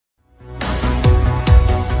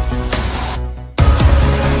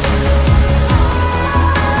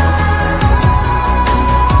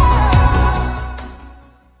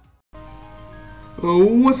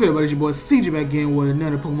What's up, everybody? It's your boy CJ back again with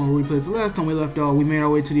another Pokemon replay. The last time we left off, we made our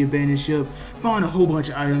way to the abandoned ship, found a whole bunch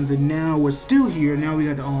of items, and now we're still here. Now we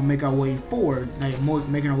got to make our way forward, like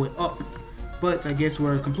making our way up. But I guess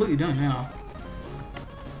we're completely done now.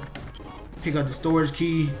 Pick up the storage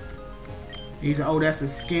key. He said, "Oh, that's a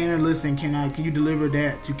scanner. Listen, can you deliver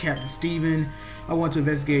that to Captain Steven? I want to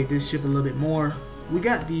investigate this ship a little bit more." We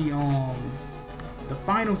got the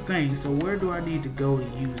final thing. So where do I need to go to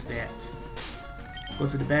use that? Go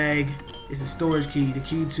to the bag. It's a storage key. The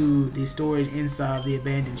key to the storage inside the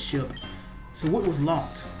abandoned ship. So what was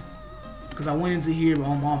locked? Because I went into here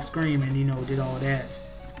off screen and did all that.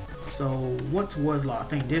 So what was locked?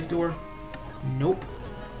 I think this door. Nope.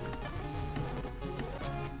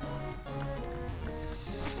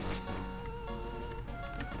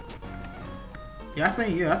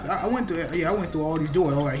 I went through all these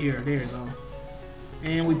doors. All right here. There you go.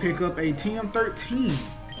 And we pick up a TM13.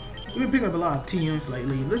 We've been picking up a lot of TMs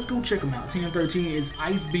lately. Let's go check them out. TM13 is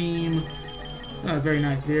Ice Beam. Very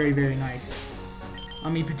nice. Very, very nice. I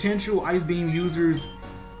mean, potential Ice Beam users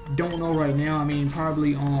don't know right now. I mean,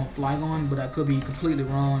 probably on Flygon, but I could be completely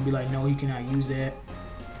wrong and be like, no, he cannot use that.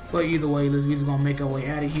 But either way, we're just going to make our way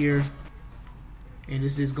out of here. And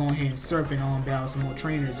let's just go ahead and surf and battle some more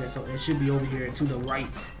trainers. So it should be over here to the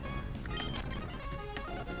right.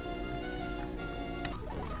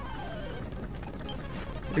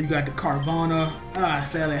 Then you got the Carvanha.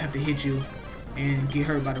 Sadly I have to hit you and get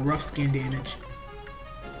hurt by the rough skin damage.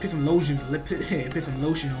 Put some lotion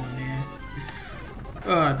on,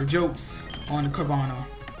 man. The jokes on the Carvanha.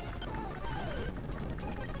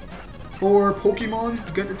 4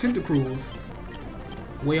 Pokemons got the Tentacruels.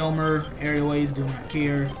 Wailmer, Aerial do not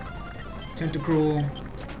care. Tentacruel,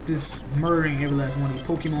 just murdering every last one of these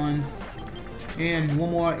Pokemons. And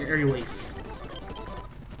one more Aerial Ace.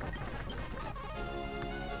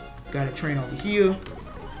 Got a train over here.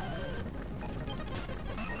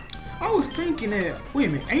 I was thinking that, wait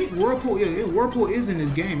a minute, ain't Whirlpool? Yeah, Whirlpool is in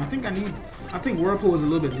this game. I think Whirlpool is a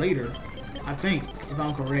little bit later. I think, if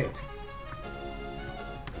I'm correct.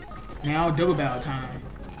 Now double battle time.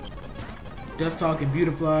 Dustox and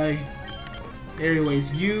Beautifly. Aerial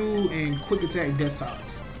Ace U and Quick Attack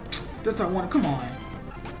Dustox. Dustox come on.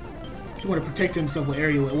 He want to protect himself with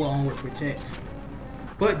Aerial Ace. Well, onward protect.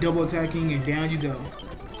 But double attacking and down you go.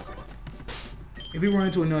 If we run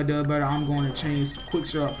into another dub battle, I'm going to change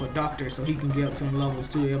Quicksilver up for Doctor so he can get up to them levels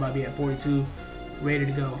too. Everybody be at 42, ready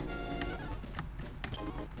to go.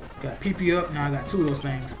 Got PP up, now I got 2 of those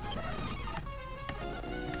things.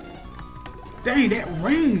 Dang, that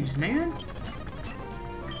range, man.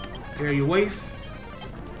 Aerial Ace.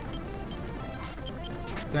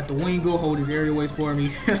 Got the Wingull, hold his Aerial Ace for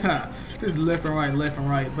me. This is left and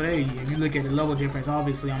right. But hey, if you look at the level difference,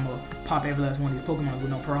 obviously I'm going to pop every last one of these Pokemon with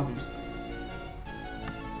no problems.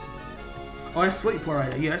 Oh, that's Slateport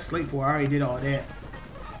right there. Yeah, that's Slateport. I already did all that.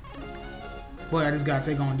 But I just gotta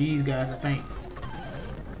take on these guys, I think.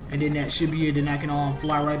 And then that should be it. Then I can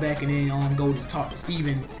fly right back and then go just talk to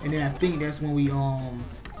Steven. And then I think that's when we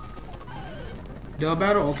dub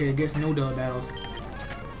battle? Okay, I guess no dub battles.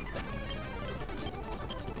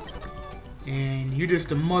 And you're just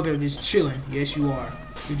the mother just chilling. Yes, you are.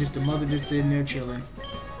 You're just the mother just sitting there chilling.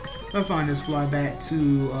 I'll find this fly back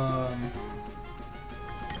to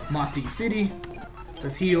Mosty City.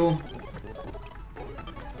 Let's heal.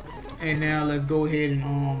 And now let's go ahead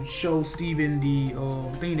and show Steven the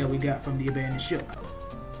thing that we got from the abandoned ship.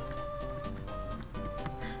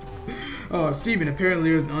 Steven, apparently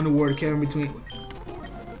there's an underwater cavern between.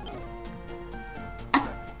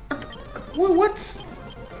 What?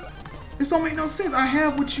 This don't make no sense. I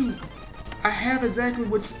have exactly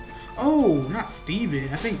what you. Oh, not Steven.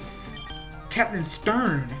 I think it's Captain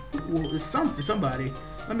Stern. Well, it's somebody.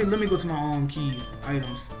 Let me go to my keys,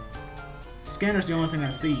 items. Scanner's the only thing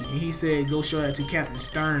I see. And he said go show that to Captain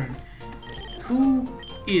Stern. Who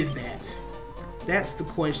is that? That's the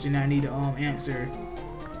question I need to answer.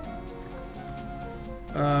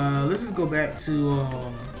 Let's just go back to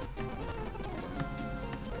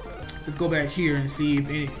let's go back here and see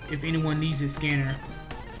if anyone needs his scanner.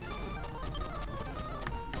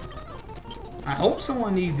 I hope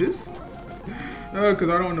someone needs this. Because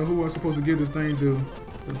I don't know who I'm supposed to give this thing to.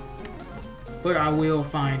 But I will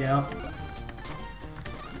find out.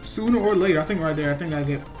 Sooner or later. I think right there. I think I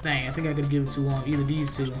could give it to either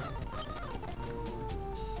these two.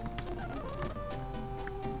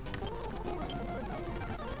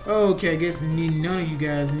 Okay, I guess none of you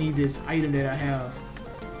guys need this item that I have.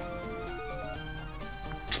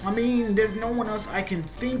 I mean, there's no one else I can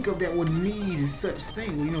think of that would need such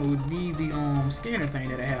thing. Would need the scanner thing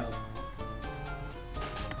that I have.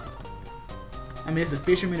 I mean, it's a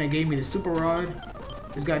fisherman that gave me the super rod.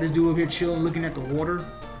 Just got this dude over here chilling, looking at the water.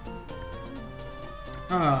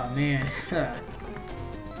 Oh man.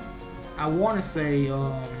 I want to say, you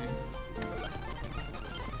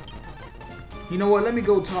know what? Let me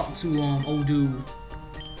go talk to old dude.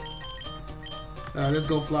 Let's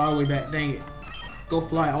go fly all the way back. Dang it. Go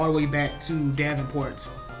fly all the way back to Davenport.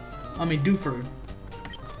 I mean, Duford.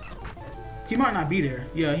 He might not be there.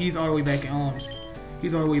 Yeah, he's all the way back in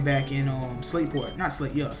he's all the way back in Slateport. Not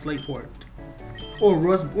Slate. Yeah, Slateport. Or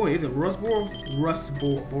Boy, is it Rustboro?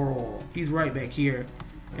 Rustboro. He's right back here.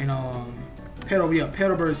 And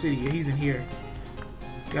Petalburg City. Yeah, he's in here.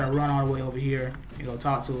 Gotta run all the way over here and go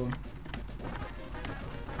talk to him.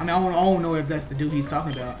 I mean, I don't know if that's the dude he's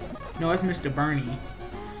talking about. No, that's Mr. Bernie.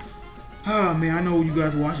 Oh man, I know you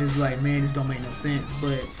guys watch this like, man, this don't make no sense,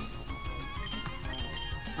 but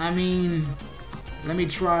I mean, let me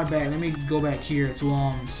try back. Let me go back here to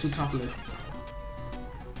Sutopolis.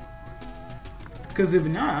 Because if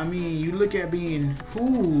not, I mean, you look at being,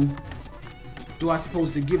 who do I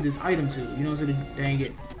supposed to give this item to? You know, so dang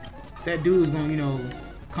it, that dude is gonna, you know,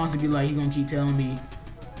 constantly be like, he gonna keep telling me,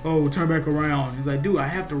 oh, turn back around. It's like, dude, I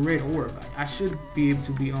have the red orb. I should be able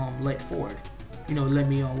to be let forward. You know, let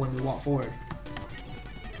me walk forward.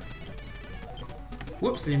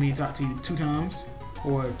 Whoops, didn't mean to talk to you 2 times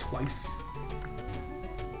or twice.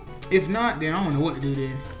 If not, then I don't know what to do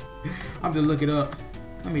then. I have to look it up.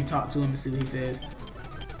 Let me talk to him and see what he says.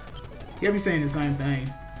 He'll be saying the same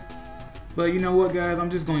thing. But you know what, guys? I'm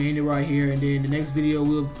just going to end it right here, and then the next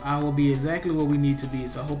video I will be exactly where we need to be.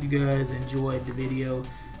 So I hope you guys enjoyed the video.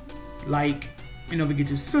 Like, and don't forget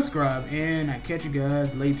to subscribe, and I'll catch you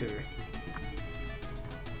guys later.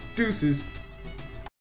 Deuces.